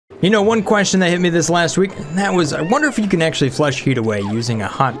You know, one question that hit me this last week, and that was, I wonder if you can actually flush heat away using a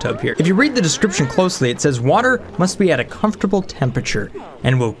hot tub here. If you read the description closely, it says water must be at a comfortable temperature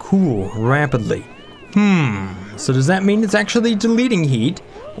and will cool rapidly. So does that mean it's actually deleting heat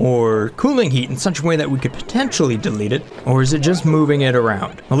or cooling heat in such a way that we could potentially delete it, or is it just moving it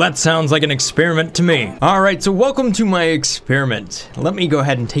around? Well, that sounds like an experiment to me. All right, so welcome to my experiment. Let me go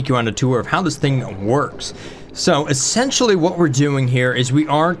ahead and take you on a tour of how this thing works. So essentially what we're doing here is we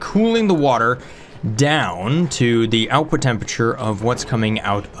are cooling the water down to the output temperature of what's coming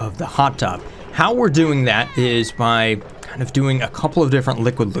out of the hot tub. How we're doing that is by kind of doing a couple of different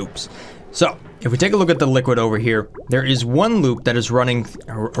liquid loops. So if we take a look at the liquid over here, there is one loop that is running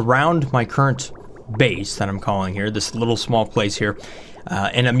around my current base that I'm calling here, this little small place here,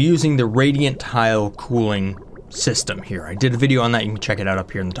 and I'm using the radiant tile cooling system here. I did a video on that. You can check it out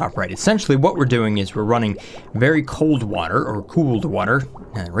up here in the top right. Essentially what we're doing is we're running very cold water or cooled water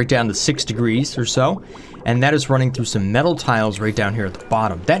right down to 6 degrees or so, and that is running through some metal tiles right down here at the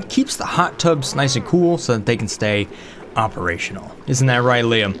bottom. That keeps the hot tubs nice and cool so that they can stay operational. Isn't that right,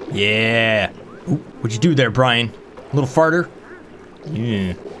 Liam? Yeah. Ooh, what'd you do there, Brian? A little farter?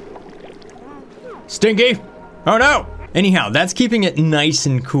 Yeah. Stinky? Oh no! Anyhow, that's keeping it nice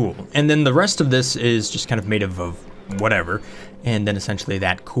and cool. And then the rest of this is just kind of made of whatever. And then essentially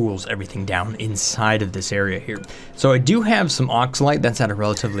that cools everything down inside of this area here. So I do have some oxalite that's at a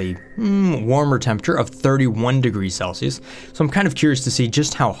relatively warmer temperature of 31 degrees Celsius. So I'm kind of curious to see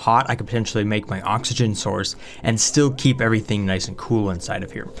just how hot I could potentially make my oxygen source and still keep everything nice and cool inside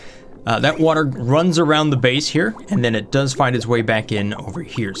of here. That water runs around the base here, and then it does find its way back in over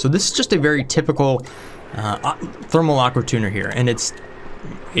here. So this is just a very typical thermal aqua tuner here, and it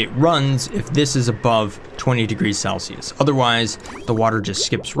runs if this is above 20 degrees Celsius. Otherwise, the water just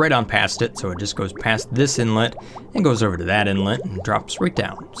skips right on past it, so it just goes past this inlet and goes over to that inlet and drops right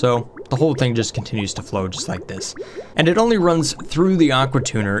down. So the whole thing just continues to flow just like this. And it only runs through the aqua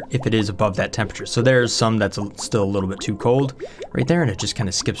tuner if it is above that temperature. So there's some that's still a little bit too cold right there, and it just kind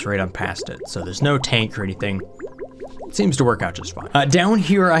of skips right on past it. So there's no tank or anything. Seems to work out just fine. Down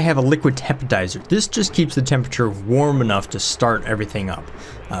here I have a liquid tepidizer. This just keeps the temperature warm enough to start everything up.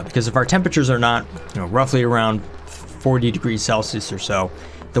 Because if our temperatures are not, roughly around 40 degrees Celsius or so,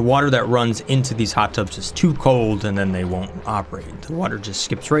 the water that runs into these hot tubs is too cold and then they won't operate. The water just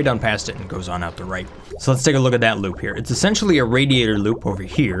skips right on past it and goes on out the right. So let's take a look at that loop here. It's essentially a radiator loop over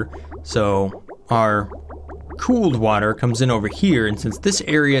here. So our cooled water comes in over here, and since this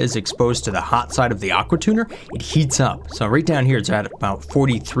area is exposed to the hot side of the aqua tuner, it heats up. So right down here it's at about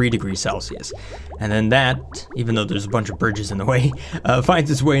 43 degrees Celsius. And then that, even though there's a bunch of bridges in the way,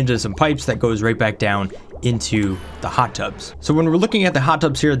 finds its way into some pipes that goes right back down into the hot tubs. So when we're looking at the hot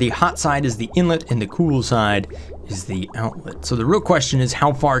tubs here, the hot side is the inlet and the cool side is the outlet. So the real question is,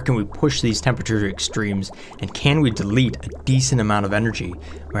 how far can we push these temperature extremes, and can we delete a decent amount of energy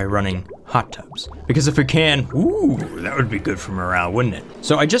by running hot tubs? Because if we can, ooh, that would be good for morale, wouldn't it?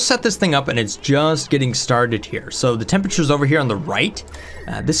 So I just set this thing up and it's just getting started here. So the temperature's over here on the right.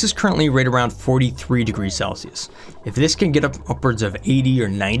 This is currently right around 43 degrees Celsius. If this can get up upwards of 80 or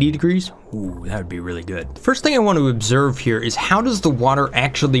 90 degrees, ooh, that would be really good. The first thing I want to observe here is, how does the water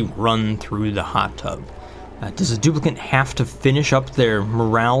actually run through the hot tub? Does a duplicant have to finish up their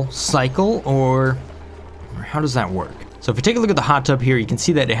morale cycle, or how does that work? So if we take a look at the hot tub here, you can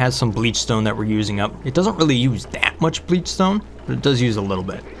see that it has some bleach stone that we're using up. It doesn't really use that much bleach stone, but it does use a little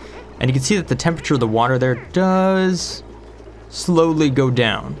bit. And you can see that the temperature of the water there does slowly go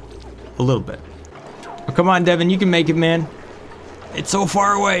down a little bit. Oh, come on, Devin, you can make it, man. It's so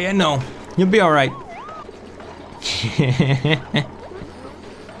far away, I know. You'll be all right.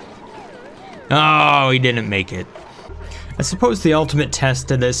 Oh, he didn't make it. I suppose the ultimate test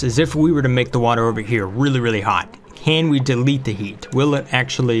to this is if we were to make the water over here really, really hot. Can we delete the heat? Will it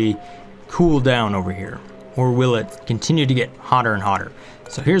actually cool down over here? Or will it continue to get hotter and hotter?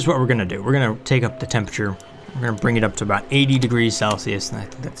 So here's what we're gonna do. We're gonna take up the temperature. We're gonna bring it up to about 80 degrees Celsius, and I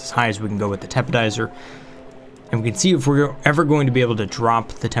think that's as high as we can go with the tepidizer. And we can see if we're ever going to be able to drop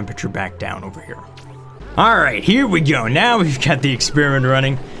the temperature back down over here. All right, here we go. Now we've got the experiment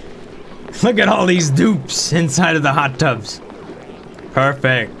running. Look at all these dupes inside of the hot tubs.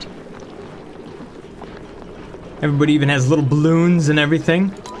 Perfect. Everybody even has little balloons and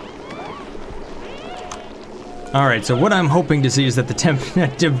everything. All right, so what I'm hoping to see is that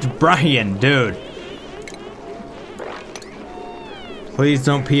the Brian, dude. Please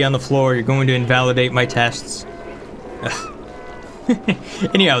don't pee on the floor. You're going to invalidate my tests.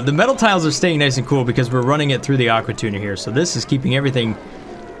 Anyhow, the metal tiles are staying nice and cool because we're running it through the aqua tuner here. So this is keeping everything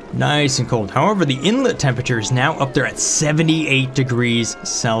Nice and cold. However, the inlet temperature is now up there at 78 degrees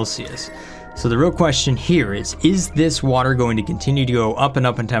Celsius. So the real question here is this water going to continue to go up and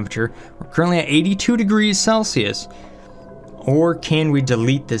up in temperature? We're currently at 82 degrees Celsius. Or can we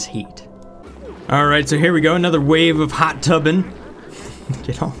delete this heat? All right, so here we go. Another wave of hot tubbing.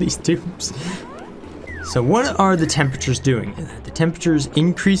 Get all these tubes. So what are the temperatures doing? Are the temperatures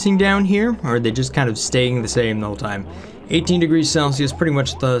increasing down here, or are they just kind of staying the same the whole time? 18 degrees Celsius, pretty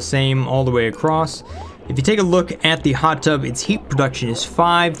much the same all the way across. If you take a look at the hot tub, its heat production is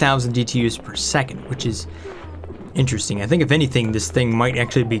 5,000 DTUs per second, which is interesting. I think if anything, this thing might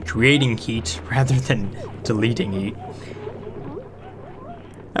actually be creating heat rather than deleting heat.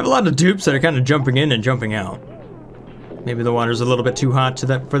 I have a lot of dupes that are kind of jumping in and jumping out. Maybe the water's a little bit too hot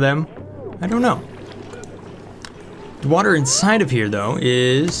for them. I don't know. The water inside of here, though,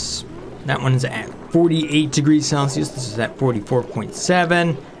 is... that one's at 48 degrees Celsius. This is at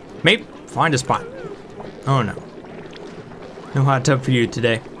 44.7. Maybe find a spot. Oh, no. No hot tub for you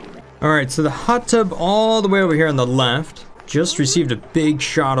today. Alright, so the hot tub all the way over here on the left just received a big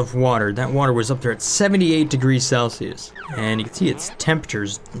shot of water. That water was up there at 78 degrees Celsius. And you can see its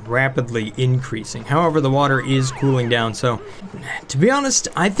temperature's rapidly increasing. However, the water is cooling down, so... to be honest,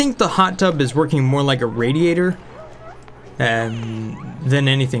 I think the hot tub is working more like a radiator than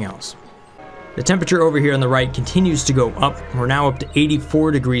anything else. The temperature over here on the right continues to go up. We're now up to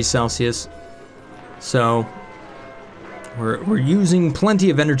 84 degrees Celsius. So we're using plenty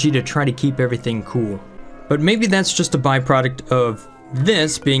of energy to try to keep everything cool. But maybe that's just a byproduct of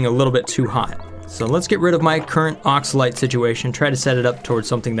this being a little bit too hot. So let's get rid of my current oxalite situation, try to set it up towards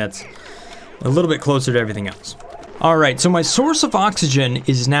something that's a little bit closer to everything else. Alright, so my source of oxygen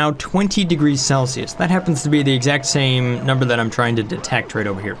is now 20 degrees Celsius. That happens to be the exact same number that I'm trying to detect right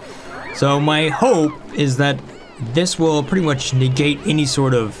over here. So my hope is that this will pretty much negate any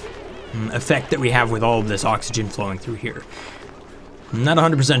sort of effect that we have with all of this oxygen flowing through here. I'm not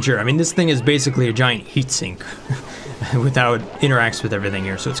 100% sure. I mean, this thing is basically a giant heat sink without interacts with everything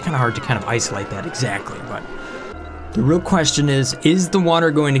here, so it's kind of hard to kind of isolate that exactly. But the real question is the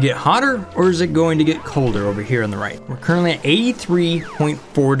water going to get hotter or is it going to get colder over here on the right? We're currently at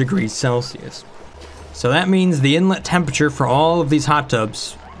 83.4 degrees Celsius. So that means the inlet temperature for all of these hot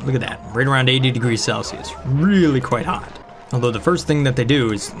tubs, look at that, right around 80 degrees Celsius. Really quite hot. Although the first thing that they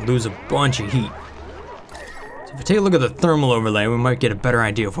do is lose a bunch of heat. So if we take a look at the thermal overlay, we might get a better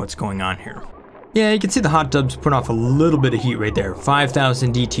idea of what's going on here. Yeah, you can see the hot tubs put off a little bit of heat right there.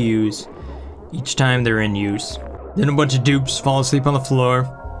 5,000 DTUs each time they're in use. Then a bunch of dupes fall asleep on the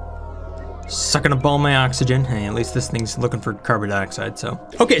floor, sucking up all my oxygen. Hey, at least this thing's looking for carbon dioxide, so.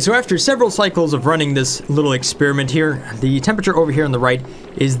 Okay, so after several cycles of running this little experiment here, the temperature over here on the right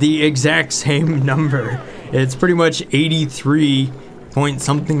is the exact same number. It's pretty much 83 point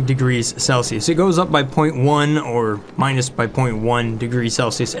something degrees Celsius. It goes up by 0.1 or minus by 0.1 degrees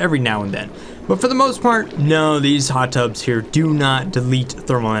Celsius every now and then. But for the most part, no, these hot tubs here do not delete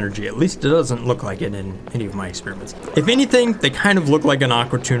thermal energy. At least it doesn't look like it in any of my experiments. If anything, they kind of look like an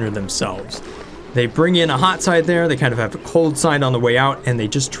aqua tuner themselves. They bring in a hot side there, they kind of have a cold side on the way out, and they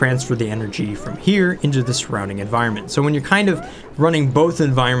just transfer the energy from here into the surrounding environment. So when you're kind of running both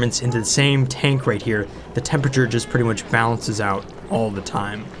environments into the same tank right here, the temperature just pretty much balances out all the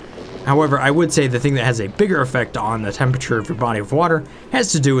time. However, I would say the thing that has a bigger effect on the temperature of your body of water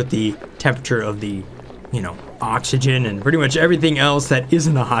has to do with the temperature of the, oxygen and pretty much everything else that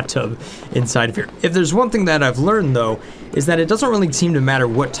isn't a hot tub inside of here. If there's one thing that I've learned, though, is that it doesn't really seem to matter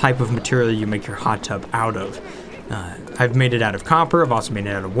what type of material you make your hot tub out of. I've made it out of copper, I've also made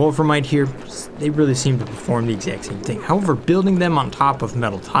it out of wolframite here. They really seem to perform the exact same thing. However, building them on top of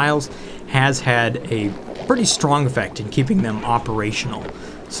metal tiles has had a pretty strong effect in keeping them operational.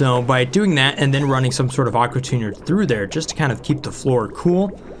 So by doing that and then running some sort of aqua tuner through there just to kind of keep the floor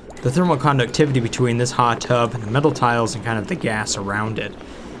cool, the thermal conductivity between this hot tub and the metal tiles and kind of the gas around it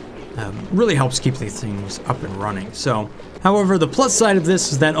really helps keep these things up and running. So, however, the plus side of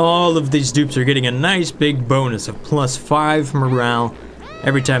this is that all of these dupes are getting a nice big bonus of +5 morale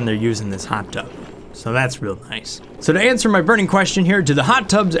every time they're using this hot tub. So that's real nice. So to answer my burning question here, do the hot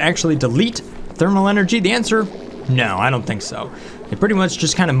tubs actually delete thermal energy? The answer, no, I don't think so. They pretty much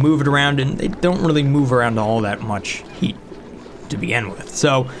just kind of move it around, and they don't really move around all that much heat to begin with.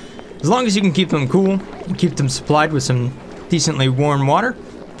 So as long as you can keep them cool and keep them supplied with some decently warm water,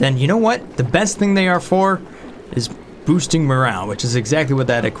 then you know what? The best thing they are for is boosting morale, which is exactly what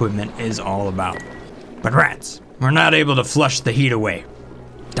that equipment is all about. But rats, we're not able to flush the heat away.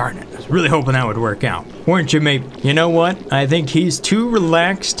 Darn it, I was really hoping that would work out. Weren't you, mate? You know what? I think he's too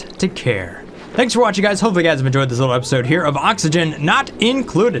relaxed to care. Thanks for watching, guys. Hopefully you guys have enjoyed this little episode here of Oxygen Not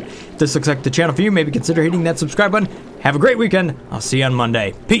Included. If this looks like the channel for you, maybe consider hitting that subscribe button. Have a great weekend. I'll see you on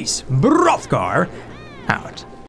Monday. Peace. Brothgar out.